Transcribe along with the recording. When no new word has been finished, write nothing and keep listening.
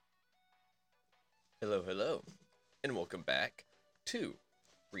Hello, hello, and welcome back to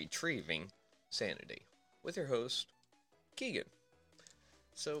Retrieving Sanity with your host, Keegan.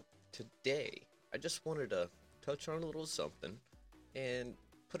 So, today I just wanted to touch on a little something and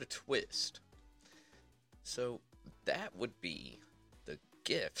put a twist. So, that would be the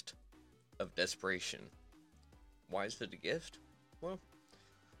gift of desperation. Why is it a gift? Well,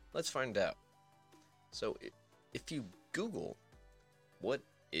 let's find out. So, if you Google what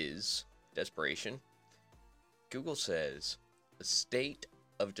is desperation, Google says a state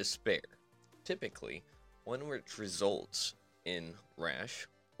of despair, typically one which results in rash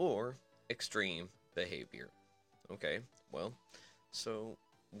or extreme behavior. Okay, well, so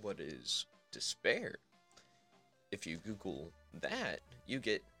what is despair? If you Google that, you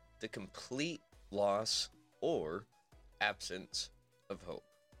get the complete loss or absence of hope.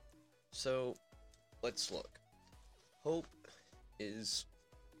 So let's look. Hope is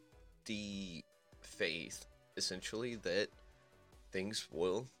the faith, essentially, that things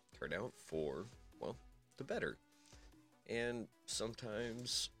will turn out for, well, the better. And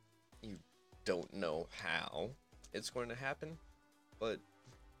sometimes you don't know how it's going to happen, but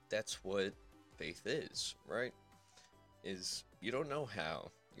that's what faith is, right? Is you don't know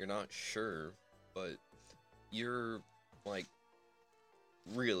how, you're not sure, but you're like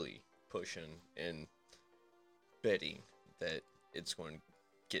really pushing and betting that it's going to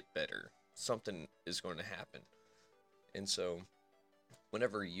get better. Something is going to happen. And so,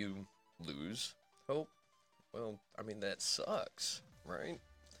 whenever you lose hope, well, I mean, that sucks, right?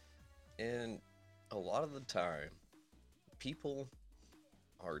 And a lot of the time, people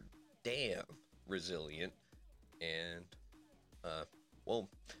are damn resilient and, uh, well,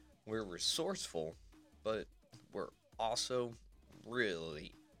 we're resourceful, but we're also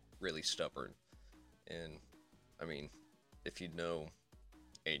really, really stubborn. And, I mean, if you know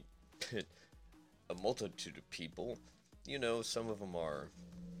a, a multitude of people, you know some of them are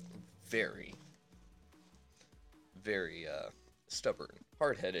very, very stubborn,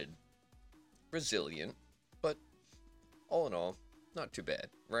 hard-headed, resilient, but all in all, not too bad,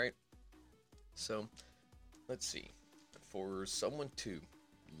 right? So, let's see. For someone to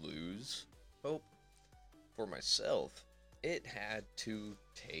lose hope, for myself, it had to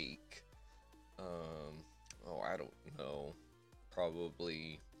take, I don't know,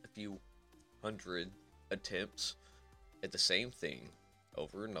 probably a few hundred attempts at the same thing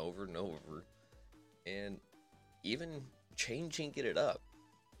over and over and over, and even changing it up,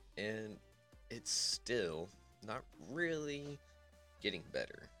 and it's still not really getting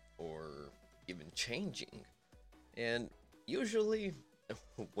better or even changing. And usually,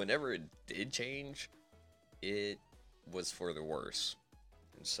 whenever it did change, it was for the worse.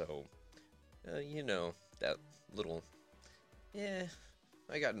 And so, that little, yeah,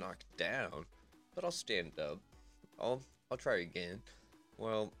 I got knocked down, but I'll stand up. I'll try again.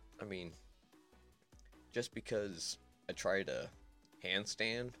 Well, I mean, just because I tried a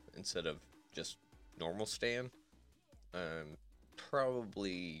handstand instead of just normal stand, I'm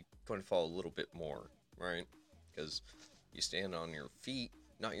probably going to fall a little bit more, right? Because you stand on your feet,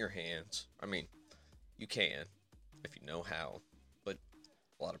 not your hands. I mean, you can if you know how, but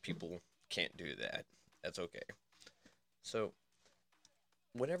a lot of people can't do that. That's okay. So,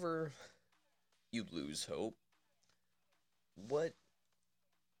 whenever you lose hope, what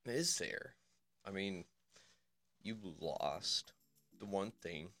is there? I mean, you lost the one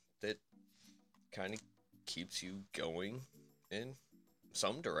thing that kind of keeps you going in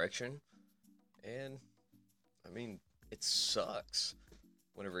some direction. And I mean, it sucks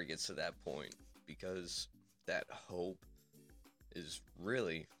whenever it gets to that point because that hope is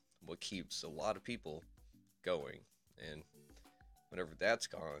really what keeps a lot of people going. And whenever that's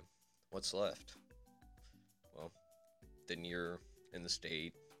gone, what's left? Well, then you're in the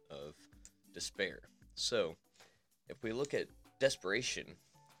state of despair. So, if we look at desperation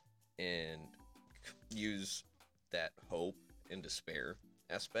and use that hope and despair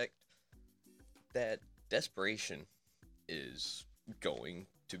aspect, that desperation is going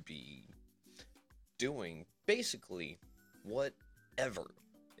to be doing basically whatever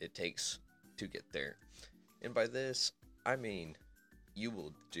it takes to get there. And by this, I mean you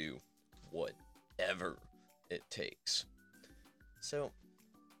will do whatever it takes. So,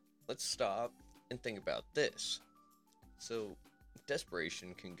 let's stop and think about this. So,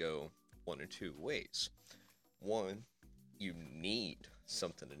 desperation can go one or two ways. One, you need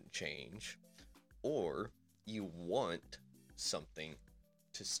something to change, or you want something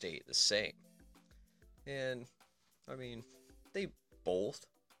to stay the same. And, I mean, they both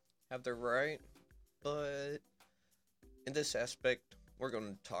have their right, but in this aspect, we're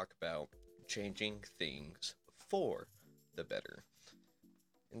going to talk about changing things for the better.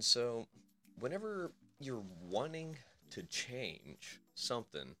 And so, whenever you're wanting to change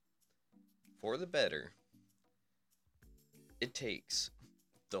something for the better, it takes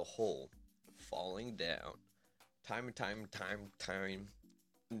the whole falling down, time and time,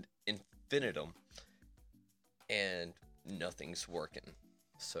 infinitum, and nothing's working.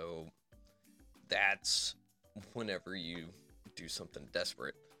 So that's whenever you do something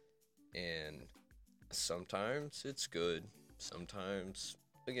desperate. And sometimes it's good. Sometimes,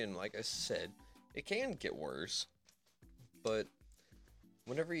 again, like I said, it can get worse. But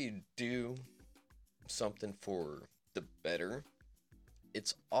whenever you do something for the better,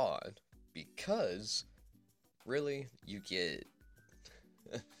 it's odd because really you get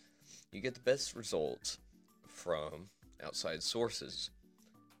the best results from outside sources.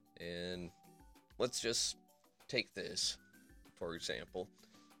 And let's just take this for example,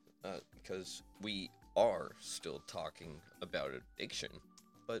 because we are still talking about addiction,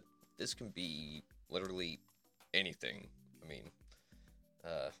 but this can be literally anything. I mean,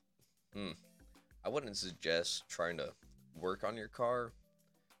 uh, I wouldn't suggest trying to work on your car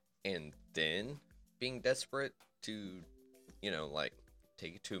and then being desperate to, like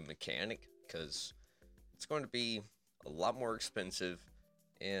take it to a mechanic, because it's going to be a lot more expensive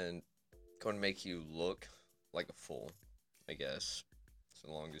and going to make you look like a fool, I guess,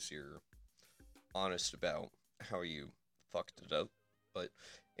 so long as you're honest about how you fucked it up. But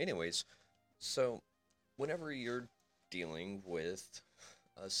anyways, so whenever you're dealing with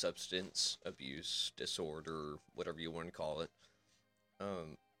a substance abuse disorder, whatever you want to call it,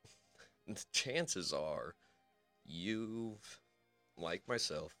 um, the chances are you've, like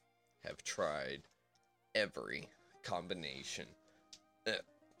myself, have tried every combination. Uh,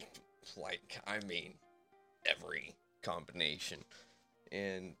 I mean, every combination.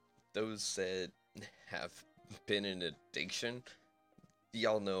 And those that have been in addiction,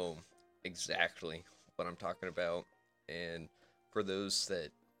 y'all know exactly what I'm talking about. And for those that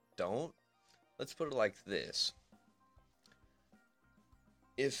don't, let's put it like this.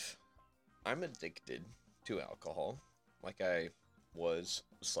 If I'm addicted to alcohol, like I was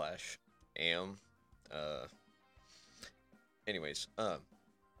slash am, uh, anyways, am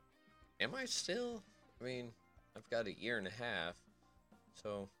I still? I mean, I've got a year and a half,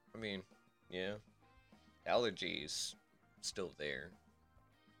 so, I mean, yeah, allergies still there.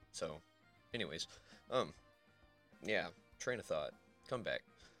 So, anyways, yeah, train of thought, come back.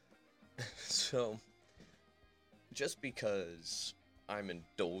 So, just because I'm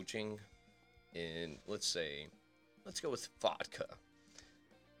indulging in, let's go with vodka,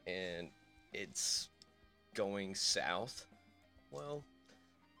 and it's going south, well,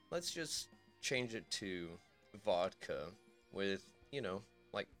 let's just change it to vodka with,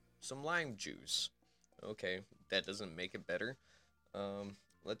 like some lime juice. Okay, that doesn't make it better.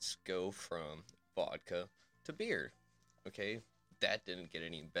 Let's go from vodka to beer. Okay, that didn't get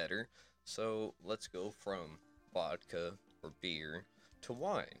any better. So let's go from vodka or beer to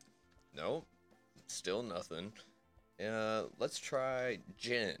wine. Nope, still nothing. Let's try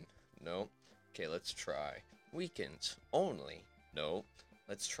gin. Nope. Okay, let's try weekends only. No.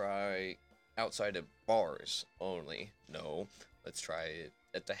 Let's try outside of bars only. No. Let's try it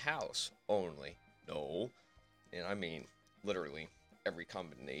at the house only. No. And I mean, literally every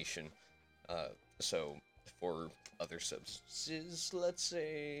combination. So for other substances, let's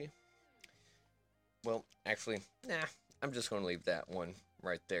say, well, actually, nah, I'm just going to leave that one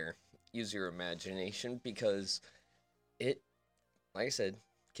right there. Use your imagination, because it, like I said,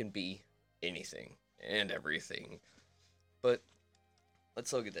 can be anything and everything. But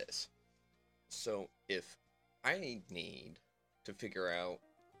let's look at this. So if I need to figure out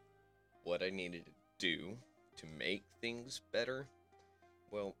what I needed to do to make things better,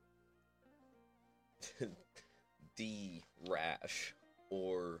 well, the rash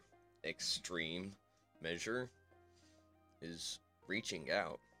or extreme measure is reaching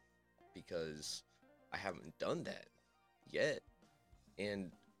out, because I haven't done that yet.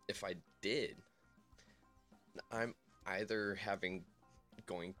 And if I did, I'm either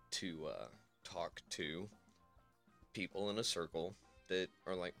going to talk to people in a circle that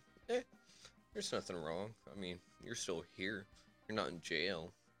are like, there's nothing wrong. I mean, you're still here. You're not in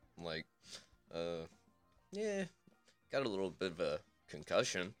jail. I'm like, yeah, got a little bit of a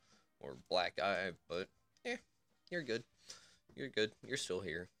concussion or black eye, but you're good. You're good. You're still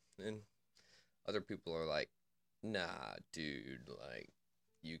here. And other people are like, nah, dude, like,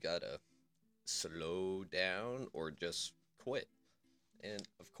 you gotta slow down or just quit. And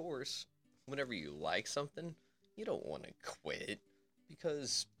of course, whenever you like something, you don't want to quit,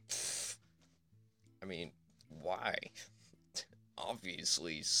 because I mean, why?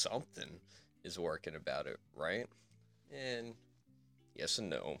 Obviously, something is working about it, right? And yes and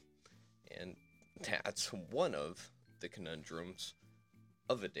no. And that's one of the conundrums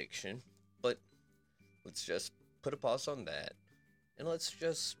of addiction. But let's just put a pause on that. And let's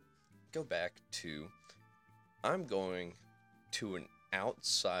just go back to I'm going to an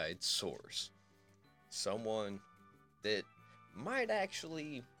outside source. Someone that might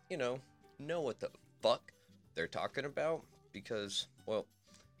actually, know what the fuck they're talking about. Because, well,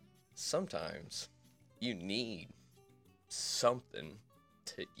 sometimes you need something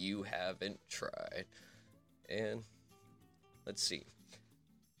that you haven't tried. And let's see,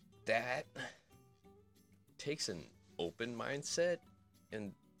 that takes an open mindset,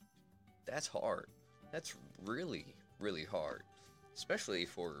 and that's hard. That's really, really hard, especially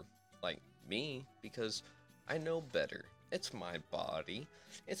for like me, because I know better. It's my body,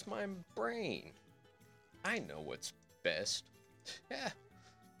 it's my brain. I know what's best. Yeah,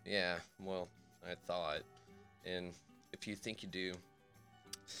 yeah, well, I thought. And if you think you do,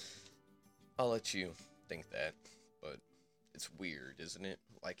 I'll let you think that. But it's weird, isn't it?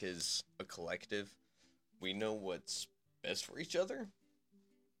 Like, as a collective, we know what's best for each other?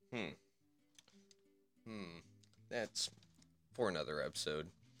 Hmm. Hmm. That's for another episode,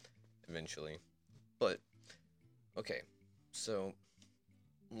 eventually. But, okay. So,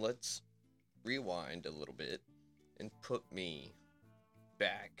 let's rewind a little bit and put me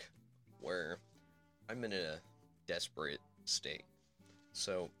back where I'm in a desperate state.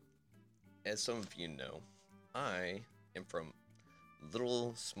 So, as some of you know, I am from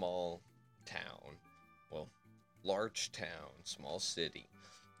little small town, well, large town, small city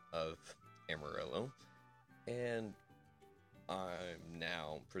of Amarillo, and I'm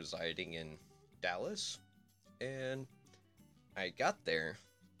now presiding in Dallas, and I got there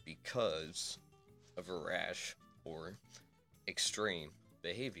because of a rash or extreme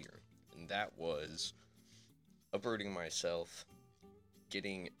behavior, and that was uprooting myself,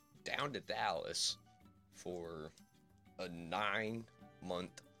 getting down to Dallas for a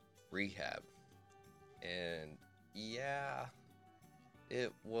 9-month rehab. And yeah,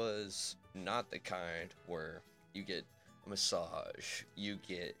 it was not the kind where you get a massage, you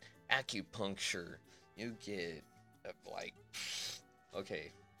get acupuncture, you get, like,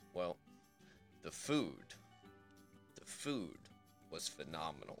 okay, well, the food, the food was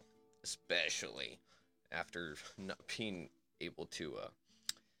phenomenal, especially after not being able to,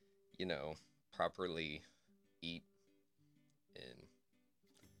 properly eat in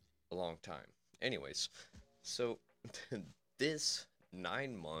a long time. Anyways, so this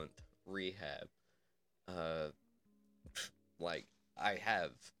 9-month rehab, uh, like, I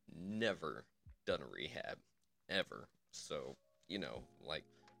have never done a rehab ever. So, like,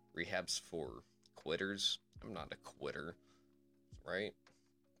 rehabs for quitters. I'm not a quitter, right?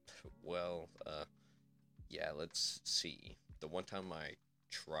 Well, yeah, let's see. The one time I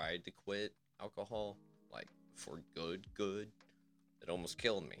tried to quit alcohol, like, for good, it almost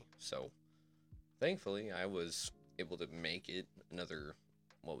killed me. So, thankfully, I was able to make it another,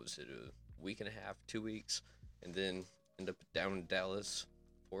 what was it, a week and a half, 2 weeks, and then end up down in Dallas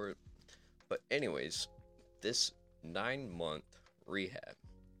for it. But anyways, this 9-month rehab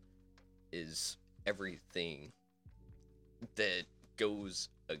is everything that goes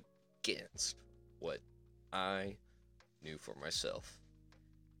against what I knew for myself.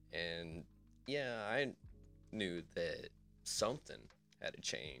 And yeah, I knew that something had to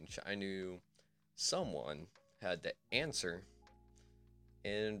change. I knew someone had the answer,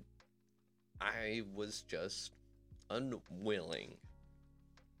 and I was just unwilling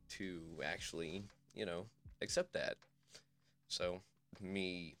to actually, accept that. So,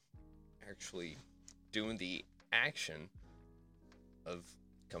 me actually doing the action of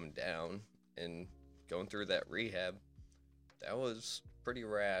coming down and going through that rehab, that was pretty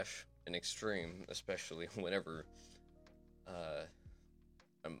rash and extreme, especially whenever uh,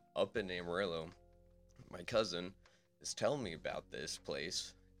 I'm up in Amarillo. My cousin is telling me about this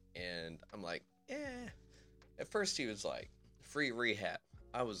place, and I'm like, eh. At first, he was like, free rehab.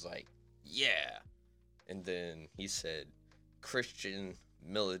 I was like, yeah. And then he said, Christian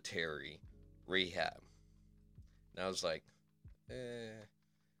military rehab. And I was like,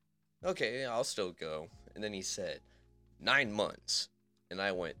 okay, I'll still go. And then he said, 9 months. And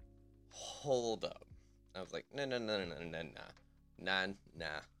I went, hold up. I was like, no, no, no, no, no, no, nah.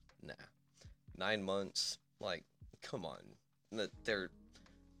 9 months? Like, come on.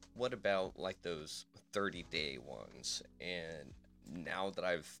 What about, like, those 30-day ones? And now that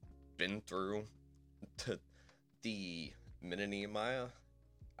I've been through the Mini Nehemiah,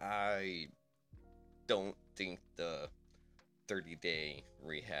 I don't think the 30-day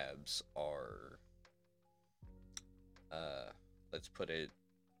rehabs are, let's put it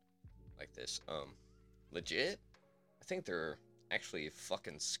like this, legit. I think they're actually a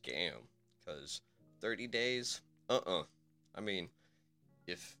fucking scam, because 30 days, I mean,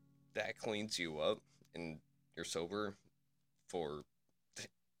 if that cleans you up and you're sober for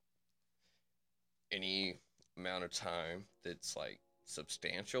any amount of time that's like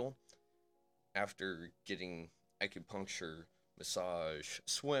substantial, after getting acupuncture, massage,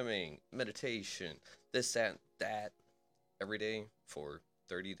 swimming, meditation, this, that, every day for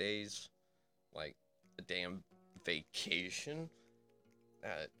 30 days, like a damn vacation,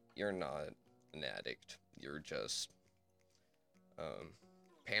 you're not an addict. You're just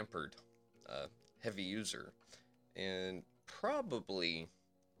pampered, heavy user, and probably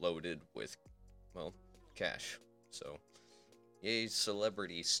loaded with, well, cash. So, yay,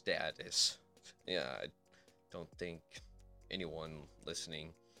 celebrity status. Yeah, I don't think anyone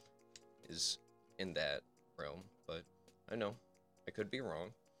listening is in that realm, but I know I could be wrong.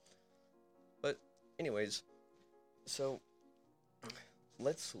 But, anyways, so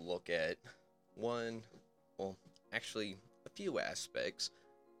let's look at one, well, actually, a few aspects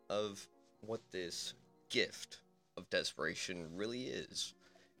of what this gift of desperation really is.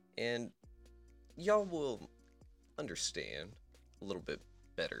 And y'all will understand a little bit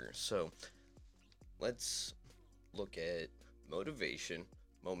better. So let's look at motivation,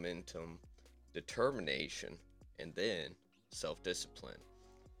 momentum, determination, and then self-discipline.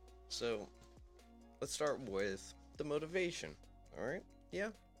 So let's start with the motivation. All right? Yeah.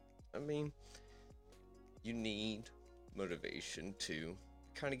 I mean, you need motivation to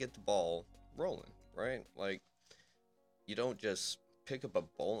kind of get the ball rolling, right? Like, you don't just pick up a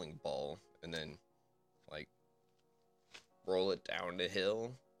bowling ball and then, like, roll it down the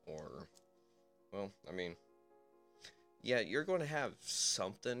hill, or, well, I mean, yeah, you're going to have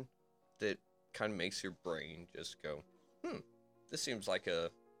something that kind of makes your brain just go, this seems like a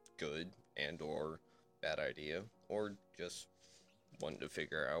good and or bad idea, or just wanting to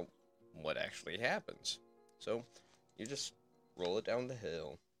figure out what actually happens. So you just roll it down the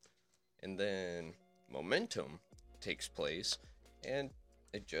hill, and then momentum takes place, and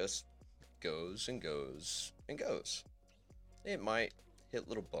it just goes and goes and goes. It might hit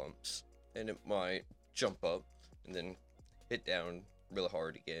little bumps, and it might jump up and then hit down really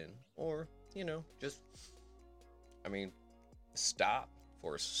hard again, or, just, I mean, stop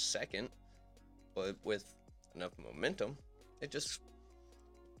for a second, but with enough momentum, it just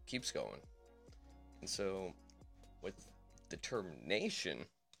keeps going. And so, with determination,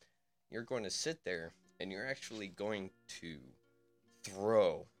 you're going to sit there and you're actually going to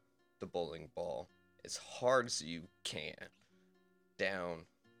throw the bowling ball as hard as you can down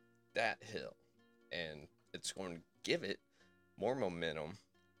that hill, and it's going to give it more momentum,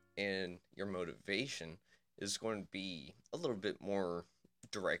 and your motivation is going to be a little bit more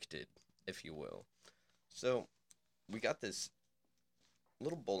directed, if you will. So we got this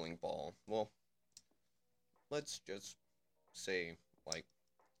little bowling ball. Well, let's just say, like,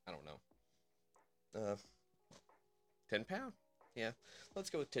 I don't know, 10 pound? Yeah, let's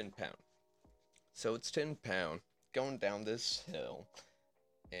go with 10 pound. So it's 10 pound going down this hill,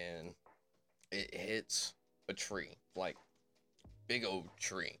 and it hits a tree, like, big old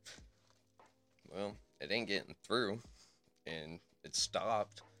tree. Well, it ain't getting through, and it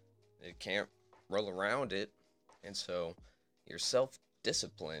stopped. It can't roll around it, and so your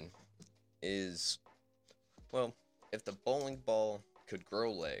self-discipline is, well, if the bowling ball could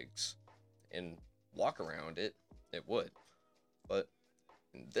grow legs and walk around it, it would. But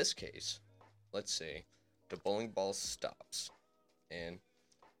in this case, let's say the bowling ball stops, and,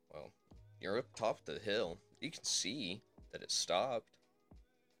 well, you're up top of the hill. You can see that it stopped,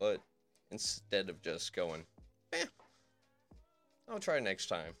 but instead of just going, I'll try next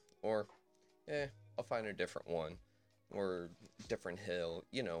time, or, I'll find a different one, or different hill,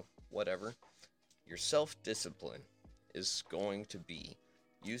 whatever, your self-discipline is going to be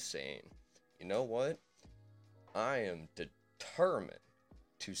you saying, you know what? I am determined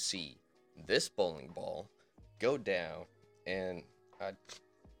to see this bowling ball go down, and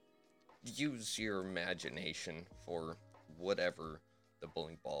use your imagination for whatever the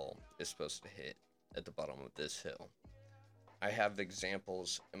bowling ball is supposed to hit at the bottom of this hill. I have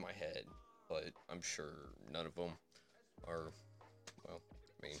examples in my head, but I'm sure none of them are, well,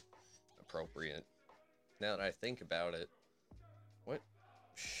 I mean, appropriate. Now that I think about it, what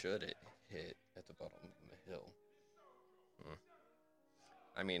should it hit at the bottom of the hill?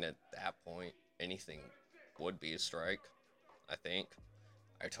 I mean, at that point, anything would be a strike, I think.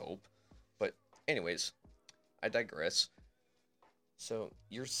 I'd hope. But Anyways, I digress. So,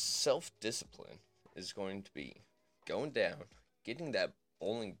 your self discipline is going to be going down, getting that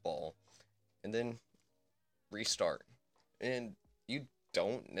bowling ball, and then restart. And you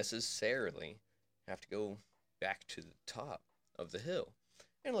don't necessarily have to go back to the top of the hill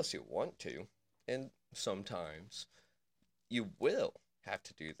unless you want to. And sometimes you will have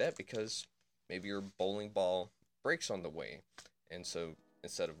to do that because maybe your bowling ball breaks on the way. And so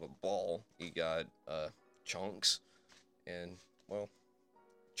instead of a ball, you got chunks. And, well,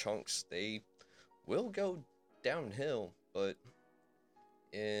 chunks, they will go downhill, but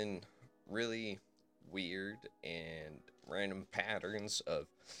in really weird and random patterns of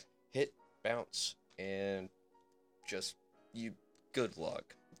hit, bounce, and just you good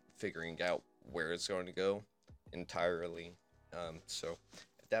luck figuring out where it's going to go entirely. So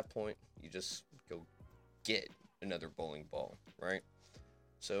at that point, you just go get another bowling ball, right?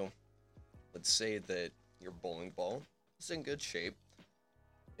 So let's say that your bowling ball is in good shape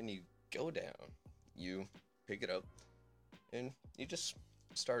and you go down, you pick it up, and you just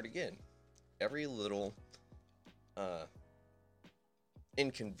start again. Every little uh,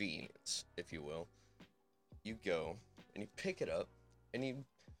 inconvenience, if you will, you go and you pick it up and you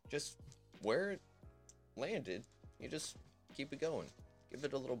just where it landed, you just keep it going, give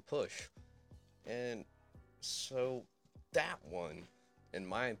it a little push. And so that one, in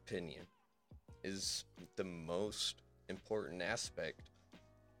my opinion, is the most important aspect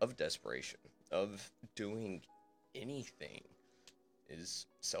of desperation, of doing anything, is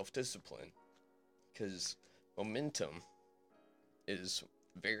self-discipline. Because momentum is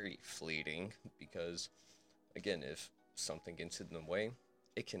very fleeting, because again, if something gets in the way,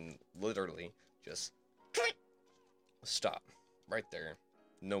 it can literally just stop right there,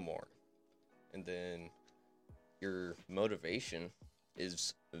 no more. And then your motivation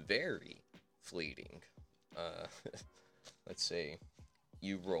is very fleeting. Uh, let's say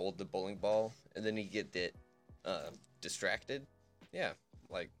you rolled the bowling ball and then you get it distracted. Yeah,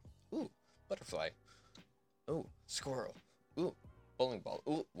 like, ooh, butterfly. Ooh, squirrel. Ooh, bowling ball.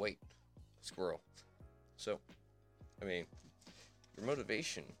 Ooh, wait, squirrel. So, I mean, your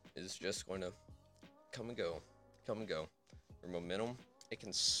motivation is just going to come and go, come and go. Your momentum, it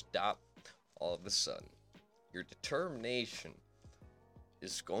can stop all of a sudden. Your determination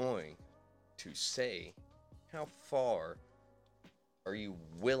is going to say how far are you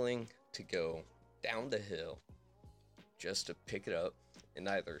willing to go down the hill just to pick it up and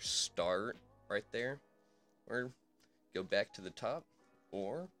either start right there or go back to the top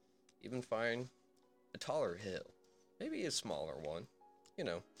or even find a taller hill, maybe a smaller one, you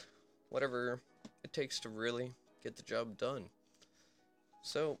know, whatever it takes to really get the job done.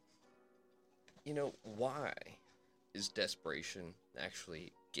 So, why is desperation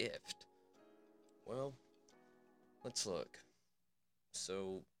actually a gift? Well, let's look.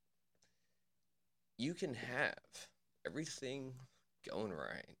 So, you can have everything going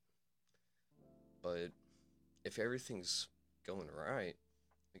right, but if everything's going right,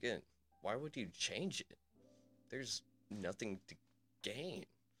 again, why would you change it? There's nothing to gain.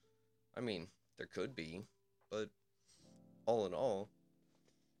 I mean, there could be, but all in all,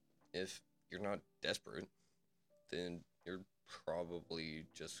 if you're not desperate, then you're probably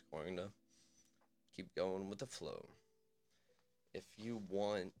just going to keep going with the flow. If you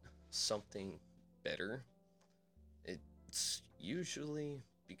want something better, it's usually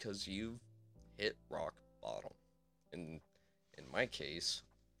because you've hit rock bottom. And in my case,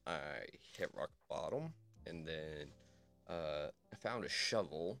 I hit rock bottom and then I found a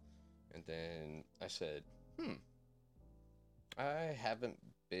shovel and then I said, I haven't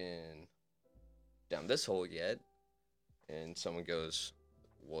been down this hole yet. And someone goes,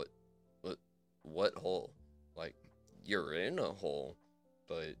 what, what, what hole? Like, you're in a hole,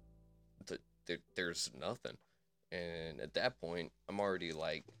 but there's nothing. And at that point, I'm already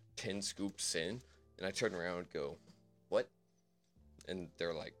like 10 scoops in, and I turn around and go, what? And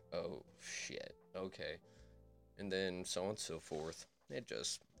they're like, oh, shit, okay. And then so on and so forth.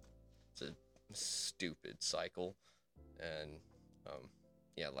 It's a stupid cycle. And,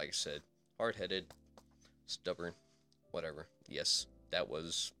 yeah, like I said, hard-headed, stubborn, whatever. Yes, that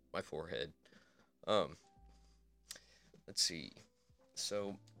was my forehead. Um, let's see.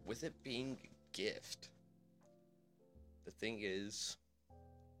 So, with it being a gift, the thing is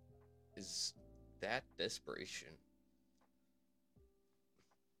that desperation,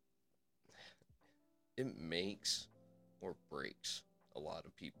 it makes or breaks a lot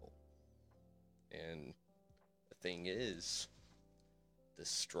of people. And the thing is, the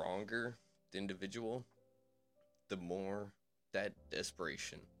stronger the individual, the more that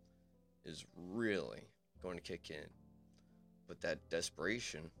desperation is really going to kick in. But that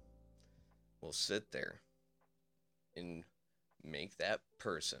desperation will sit there and make that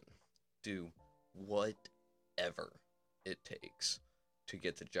person do whatever it takes to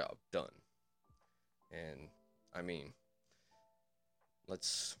get the job done. And I mean,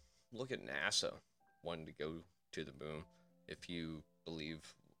 let's look at NASA wanting to go to the moon. If you believe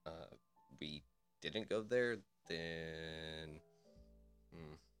we didn't go there, then,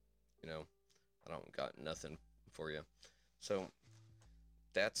 you know, I don't got nothing for you. So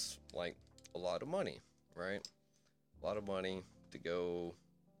that's like a lot of money, right? A lot of money to go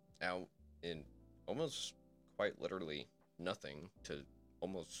out in almost quite literally nothing to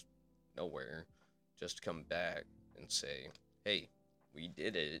almost nowhere, just to come back and say, hey, we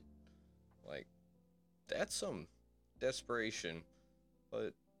did it. Like, that's some desperation,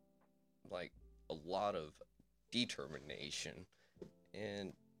 but like a lot of determination.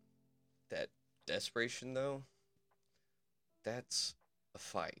 And that desperation, though, that's a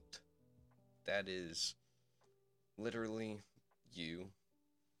fight. That is literally you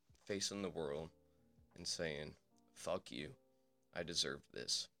facing the world and saying, fuck you. I deserve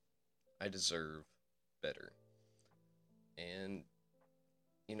this. I deserve better. And,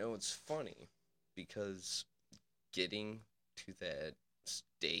 it's funny because getting to that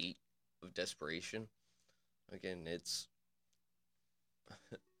state of desperation, again, it's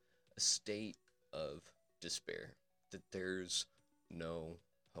a state of despair, that there's no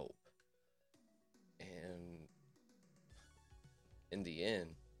hope. And in the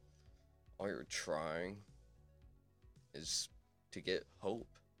end, all you're trying is to get hope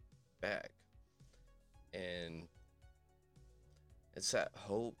back. And it's that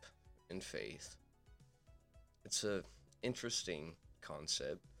hope and faith. It's a interesting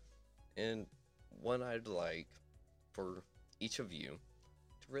concept, and one I'd like for each of you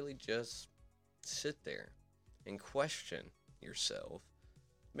to really just sit there and question yourself,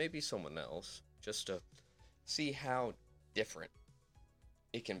 maybe someone else, just to see how different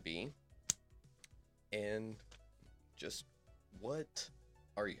it can be, and just what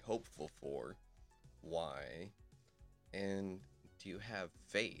are you hopeful for, why, and do you have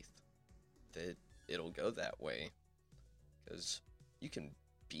faith that it'll go that way? Because you can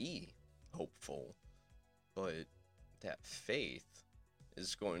be hopeful, but that faith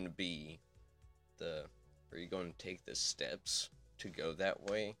is going to be are you going to take the steps to go that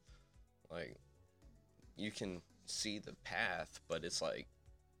way? Like, you can see the path, but it's like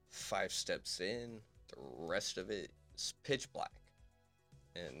 5 steps in, the rest of it is pitch black.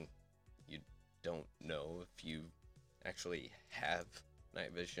 And you don't know if you actually have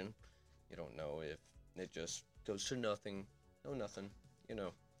night vision. You don't know if it just goes to nothing. No, nothing,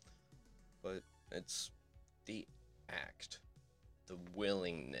 But it's the act, the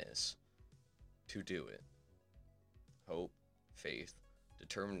willingness to do it. Hope, faith,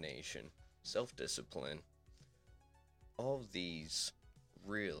 determination, self-discipline. All of these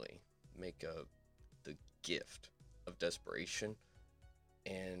really make up the gift of desperation,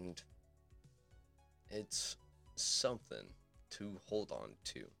 and it's something to hold on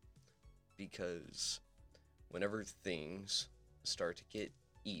to, because whenever things start to get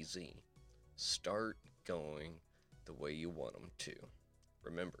easy, start going the way you want them to,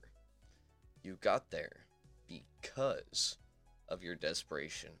 remember, you got there because of your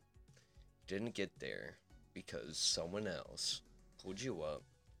desperation. You didn't get there because someone else pulled you up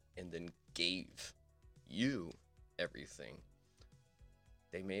and then gave you everything.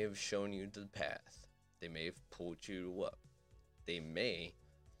 They may have shown you the path. They may have pulled you up. They may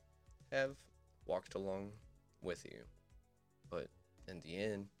have walked along with you. But in the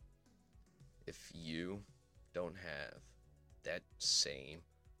end, if you don't have that same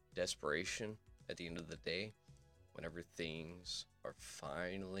desperation at the end of the day, whenever things are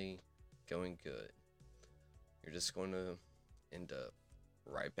finally going good, you're just going to end up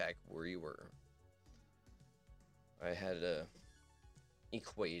right back where you were. I had to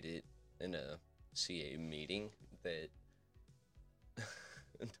equate it in a CA meeting that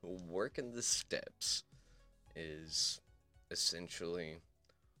working the steps is essentially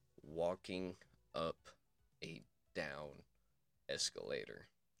walking up a down escalator.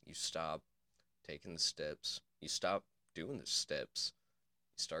 You stop taking the steps, you stop doing the steps,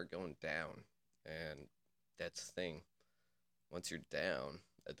 you start going down. And that's the thing. Once you're down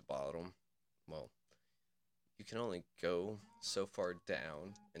at the bottom, well, you can only go so far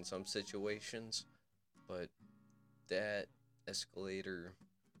down in some situations, but that escalator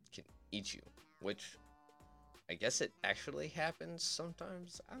can eat you, which I guess it actually happens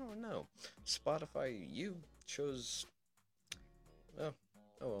sometimes. I don't know. Spotify, you chose. Oh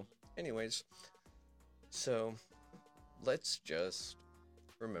well. Anyway. anyways, so let's just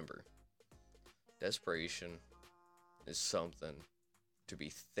remember, desperation is something to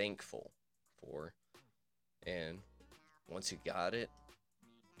be thankful for, and once you got it,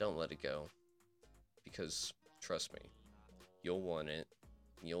 don't let it go, because trust me, you'll want it,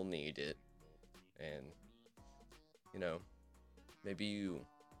 you'll need it, and you know, maybe you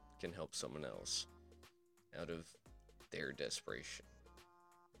can help someone else out of their desperation.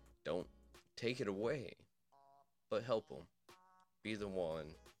 Don't take it away, but help them. Be the one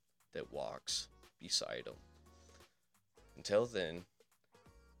that walks beside them. Until then,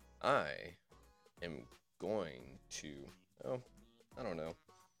 I am going to, oh, I don't know,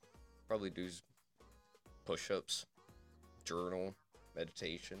 probably do push-ups, journal,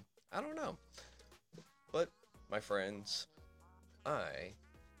 meditation. I don't know. But, my friends, I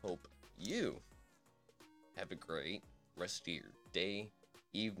hope you have a great rest of your day,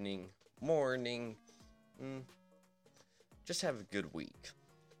 evening, morning. Just have a good week.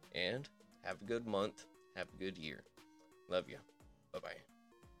 And have a good month. Have a good year. Love you. Bye-bye.